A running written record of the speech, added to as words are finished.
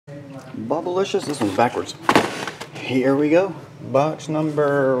Bubblicious. This one's backwards. Here we go. Box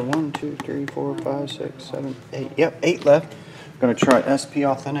number 1, 2, 3, 4, 5, 6, 7, 8. Yep, 8 left. Gonna try SP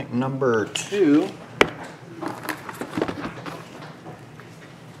Authentic number 2.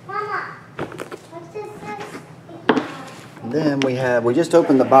 Mama, what's this? Then we just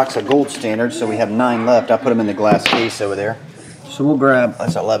opened the box of Gold Standard, so we have 9 left. I put them in the glass case over there. So we'll grab,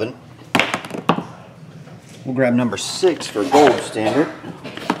 that's 11. We'll grab number 6 for Gold Standard.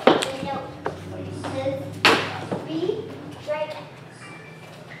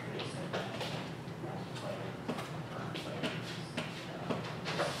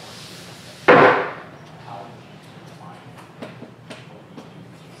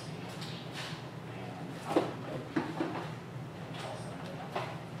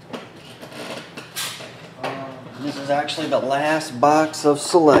 This is actually the last box of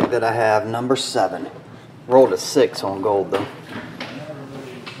Select that I have, number 7. Rolled a 6 on gold though.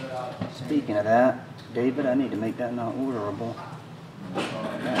 Speaking of that, David, I need to make that not orderable.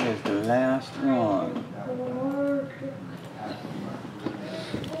 That is the last one.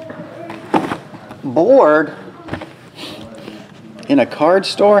 Bored? In a card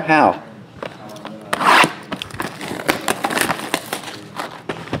store? How?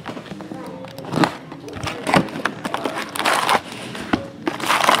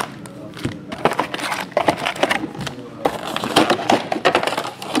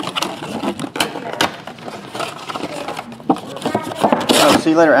 See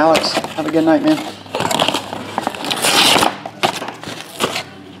you later, Alex. Have a good night, man.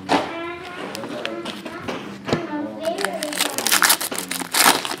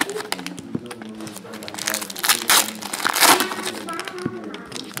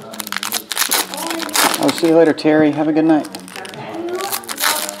 Oh, see you later, Terry. Have a good night.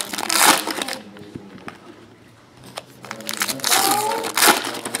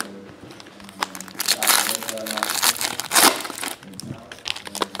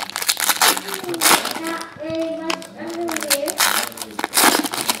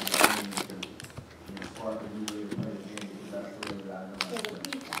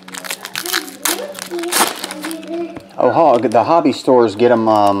 Oh, the hobby stores get them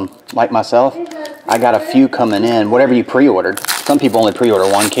like myself. I got a few coming in, whatever you pre-ordered. Some people only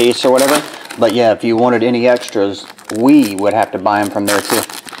pre-order 1 case or whatever. But yeah, if you wanted any extras, we would have to buy them from there too.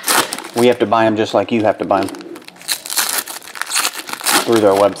 We have to buy them just like you have to buy them through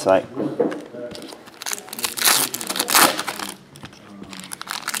their website.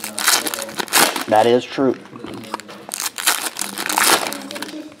 That is true.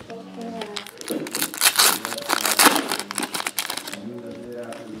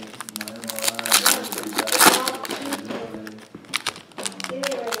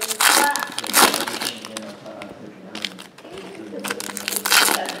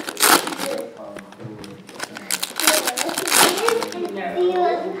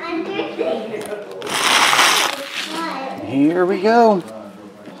 Here we go.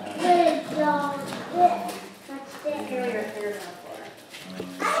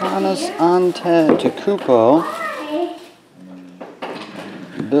 Giannis Antetokounmpo,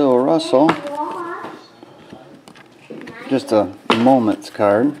 Bill Russell, just a Moments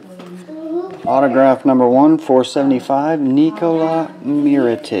card. Autograph number 1, 475, Nikola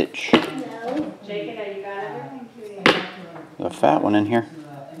Mirotic. There's a fat one in here.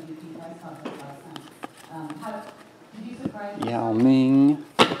 Yao Ming,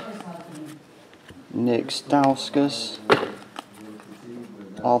 Nick Stauskas,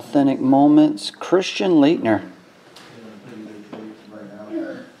 Authentic Moments, Christian Laettner.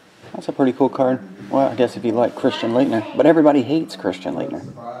 That's a pretty cool card. Well, I guess if you like Christian Laettner, but everybody hates Christian Laettner.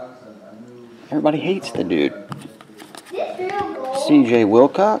 Everybody hates the dude. C.J.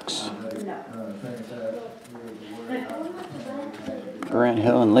 Wilcox, Grant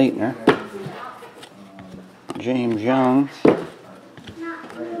Hill and Laettner, James Young,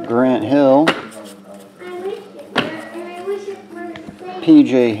 Grant Hill,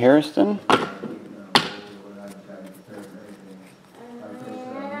 P.J. Harrison,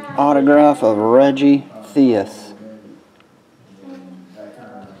 autograph of Reggie Theus,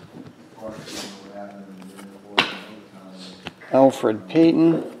 Alfred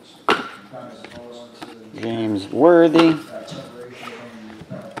Payton, James Worthy,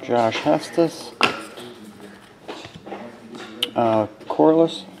 Josh Hestus,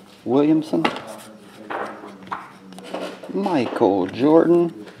 Corliss Williamson, Michael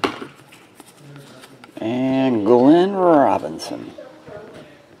Jordan, and Glenn Robinson.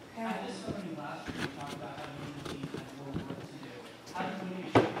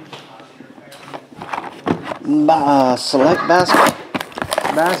 Select basket.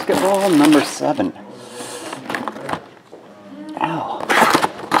 basketball, number 7. Ow.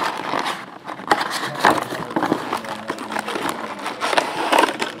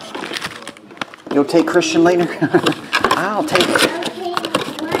 You'll take Christian Leitner? I'll take it.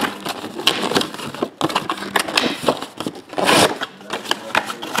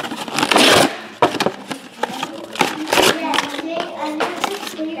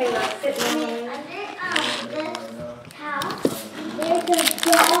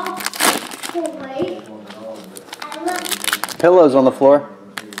 Pillows on the floor.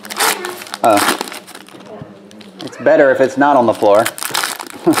 It's better if it's not on the floor.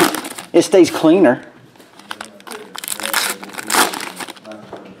 It stays cleaner.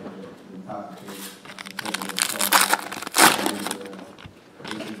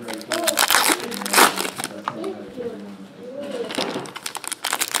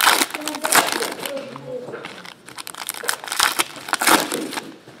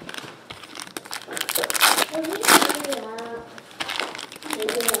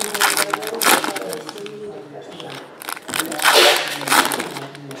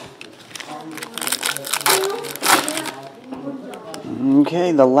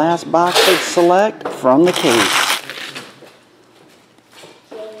 Okay, the last box to select from the case.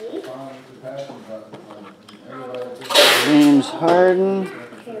 James Harden,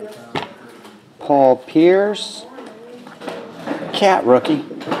 Paul Pierce, Cat rookie,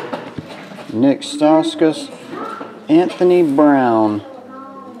 Nick Stauskas, Anthony Brown.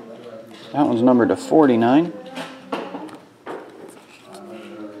 That one's numbered to 49.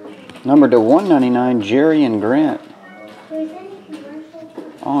 Numbered to 199, Jerry and Grant.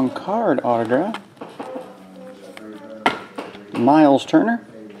 On card autograph, Miles Turner,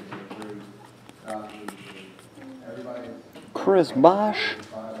 Chris Bosh,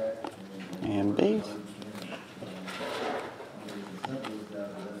 and base,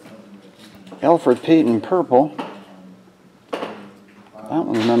 Alfred Payton purple. That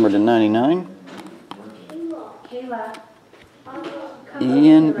one's numbered to 99.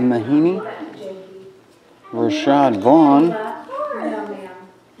 Ian Mahinmi, Rashad Vaughn.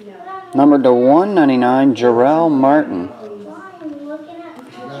 Numbered to 199, Jarrell Martin.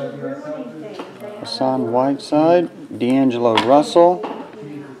 Hassan Whiteside, D'Angelo Russell,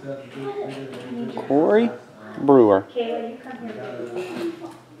 Corey Brewer.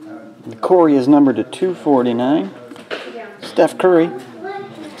 Corey is numbered to 249. Steph Curry,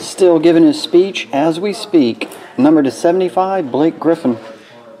 still giving his speech as we speak. Numbered to 75, Blake Griffin.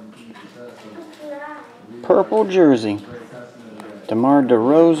 Purple jersey, DeMar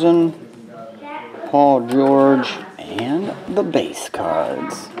DeRozan, Paul George, and the base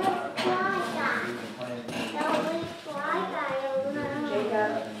cards.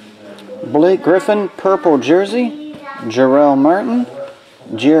 Blake Griffin, purple jersey, Jarrell Martin,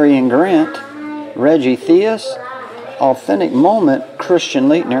 Jerry and Grant, Reggie Theus, authentic moment, Christian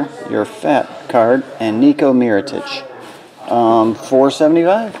Leitner, your fat card, and Nico Mirotic.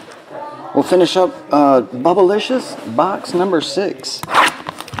 $4.75. We'll finish up Bubblicious, box number 6.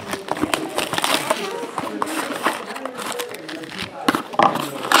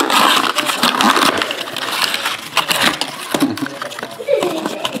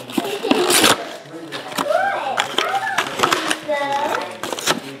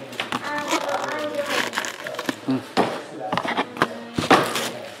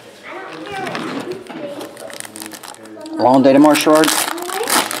 Long day to martial arts?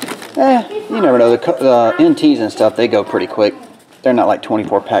 You never know. The NTs and stuff, they go pretty quick. They're not like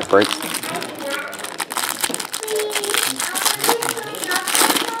 24-pack breaks.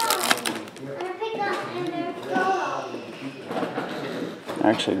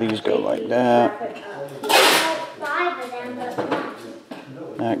 Actually, these go like that.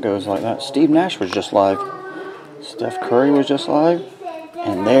 That goes like that. Steve Nash was just live. Steph Curry was just live.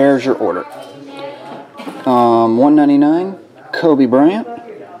 And there's your order. 199, Kobe Bryant.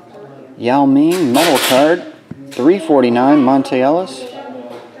 Yao Ming, metal card. 349, Monte Ellis.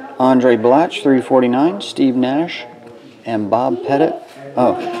 Andre Blatch, 349. Steve Nash. And Bob Pettit.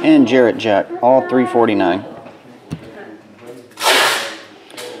 Oh, and Jarrett Jack. All 349.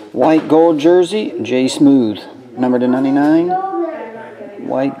 White gold jersey, Jay Smooth. Number to 99.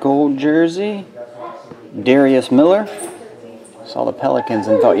 White gold jersey, Darius Miller. Saw the Pelicans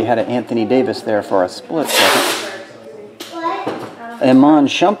and thought you had an Anthony Davis there for a split second. Iman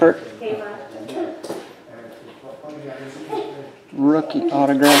Shumpert. Rookie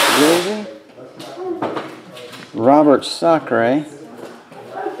autograph jersey. Robert Sacre.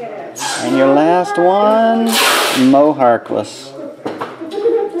 And your last one, Mo Harkless.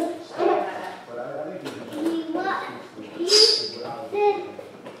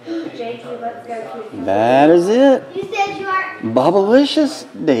 That is it. You said you are Bubblicious,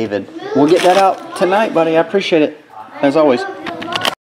 David. We'll get that out tonight, buddy. I appreciate it, as always.